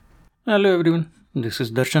Hello everyone, this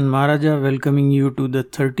is Darshan Maharaja welcoming you to the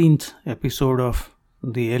 13th episode of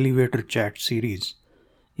the Elevator Chat series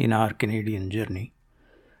in our Canadian journey.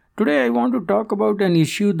 Today I want to talk about an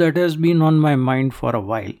issue that has been on my mind for a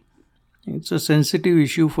while. It's a sensitive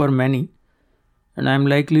issue for many and I'm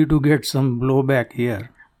likely to get some blowback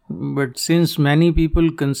here. But since many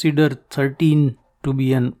people consider 13 to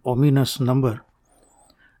be an ominous number,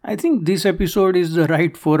 I think this episode is the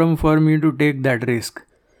right forum for me to take that risk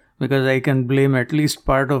because I can blame at least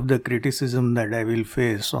part of the criticism that I will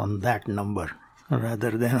face on that number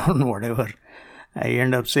rather than on whatever I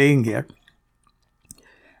end up saying here.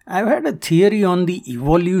 I've had a theory on the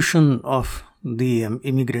evolution of the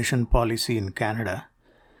immigration policy in Canada.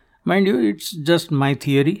 Mind you, it's just my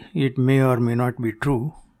theory. It may or may not be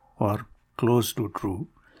true or close to true.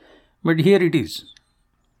 But here it is.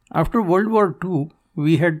 After World War II,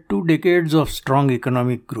 we had 2 decades of strong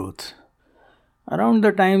economic growth. Around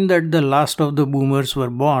the time that the last of the boomers were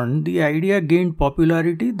born, the idea gained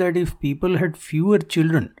popularity that if people had fewer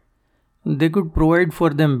children, they could provide for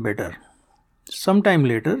them better. Sometime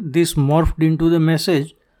later, this morphed into the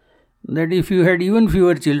message that if you had even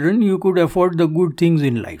fewer children, you could afford the good things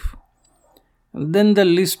in life. Then the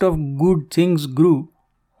list of good things grew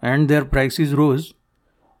and their prices rose.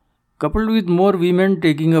 Coupled with more women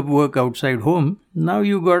taking up work outside home, now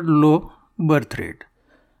you got low birth rate,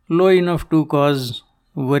 low enough to cause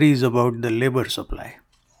worries about the labor supply.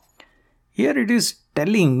 Here it is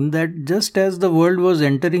telling that just as the world was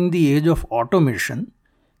entering the age of automation,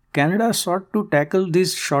 Canada sought to tackle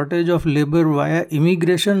this shortage of labor via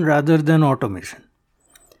immigration rather than automation.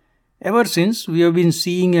 Ever since, we have been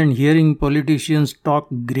seeing and hearing politicians talk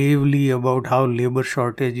gravely about how labor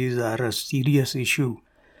shortages are a serious issue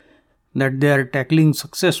that they are tackling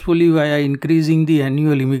successfully via increasing the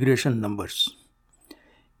annual immigration numbers.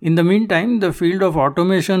 In the meantime, the field of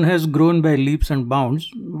automation has grown by leaps and bounds,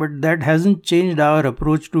 but that hasn't changed our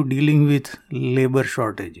approach to dealing with labor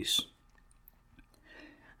shortages.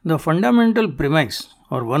 The fundamental premise,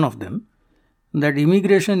 or one of them, that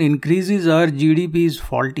immigration increases our GDP is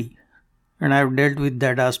faulty, and I have dealt with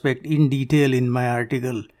that aspect in detail in my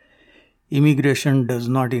article, Immigration Does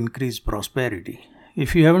Not Increase Prosperity.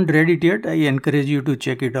 If you haven't read it yet, I encourage you to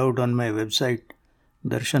check it out on my website,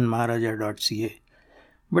 darshanmaharaja.ca.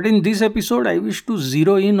 But in this episode, I wish to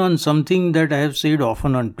zero in on something that I have said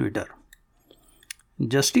often on Twitter.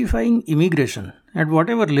 Justifying immigration, at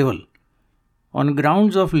whatever level, on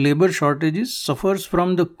grounds of labor shortages suffers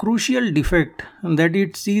from the crucial defect that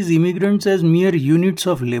it sees immigrants as mere units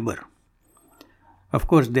of labor. Of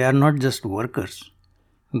course, they are not just workers.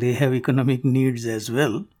 They have economic needs as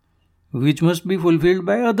well, which must be fulfilled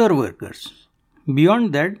by other workers.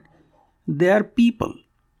 Beyond that, they are people,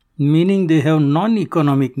 meaning they have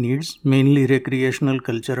non-economic needs, mainly recreational,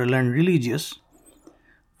 cultural and religious,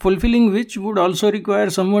 fulfilling which would also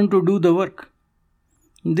require someone to do the work.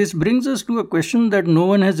 This brings us to a question that no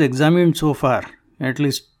one has examined so far, at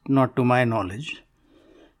least not to my knowledge.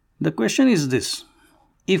 The question is this: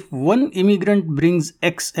 if one immigrant brings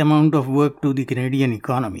X amount of work to the Canadian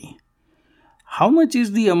economy, how much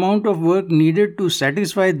is the amount of work needed to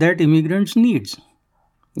satisfy that immigrant's needs?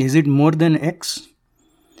 Is it more than X?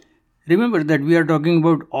 Remember that we are talking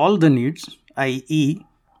about all the needs, i.e.,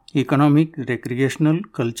 economic, recreational,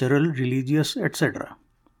 cultural, religious, etc.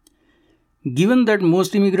 Given that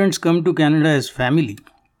most immigrants come to Canada as family,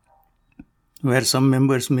 where some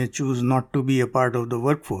members may choose not to be a part of the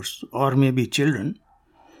workforce or may be children,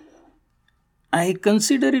 I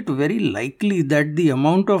consider it very likely that the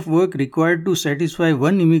amount of work required to satisfy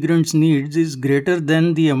one immigrant's needs is greater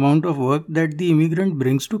than the amount of work that the immigrant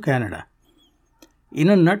brings to Canada. In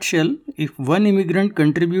a nutshell, if one immigrant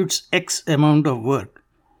contributes X amount of work,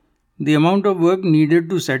 the amount of work needed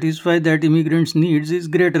to satisfy that immigrant's needs is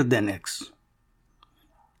greater than X.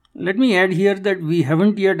 Let me add here that we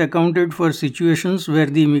haven't yet accounted for situations where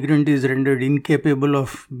the immigrant is rendered incapable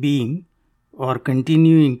of being or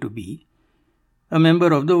continuing to be a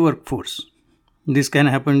member of the workforce. This can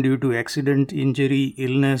happen due to accident, injury,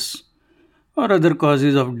 illness, or other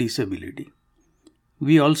causes of disability.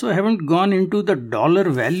 We also haven't gone into the dollar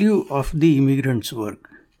value of the immigrant's work.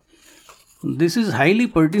 This is highly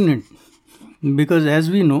pertinent because, as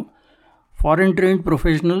we know, foreign trained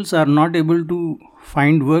professionals are not able to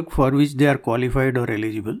find work for which they are qualified or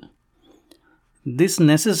eligible. This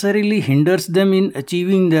necessarily hinders them in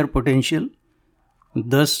achieving their potential,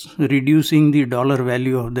 thus reducing the dollar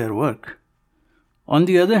value of their work. On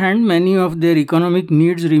the other hand, many of their economic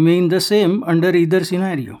needs remain the same under either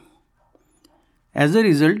scenario. As a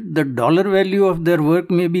result, the dollar value of their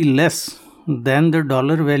work may be less than the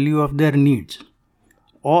dollar value of their needs,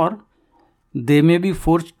 or they may be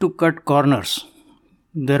forced to cut corners,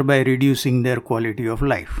 thereby reducing their quality of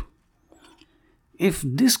life. If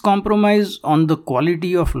this compromise on the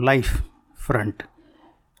quality of life front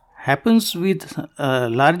happens with a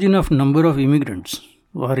large enough number of immigrants,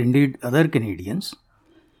 or indeed other Canadians,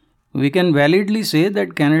 we can validly say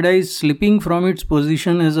that Canada is slipping from its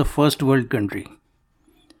position as a first world country.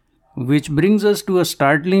 Which brings us to a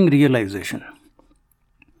startling realization.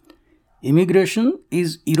 Immigration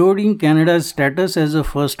is eroding Canada's status as a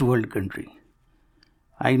first world country.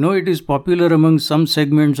 I know it is popular among some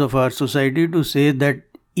segments of our society to say that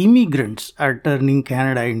immigrants are turning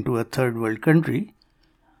Canada into a third world country,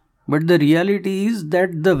 but the reality is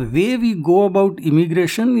that the way we go about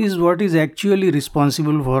immigration is what is actually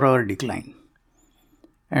responsible for our decline.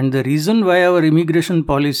 And the reason why our immigration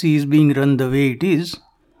policy is being run the way it is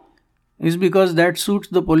because that suits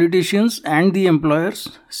the politicians and the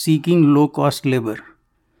employers seeking low-cost labor.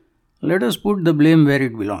 Let us put the blame where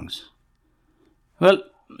it belongs. Well,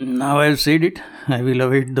 now I have said it, I will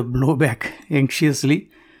await the blowback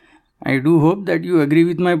anxiously. I do hope that you agree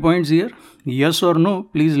with my points here. Yes or no,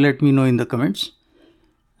 please let me know in the comments.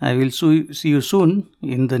 I will see you soon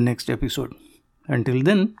in the next episode. Until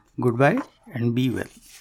then, goodbye and be well.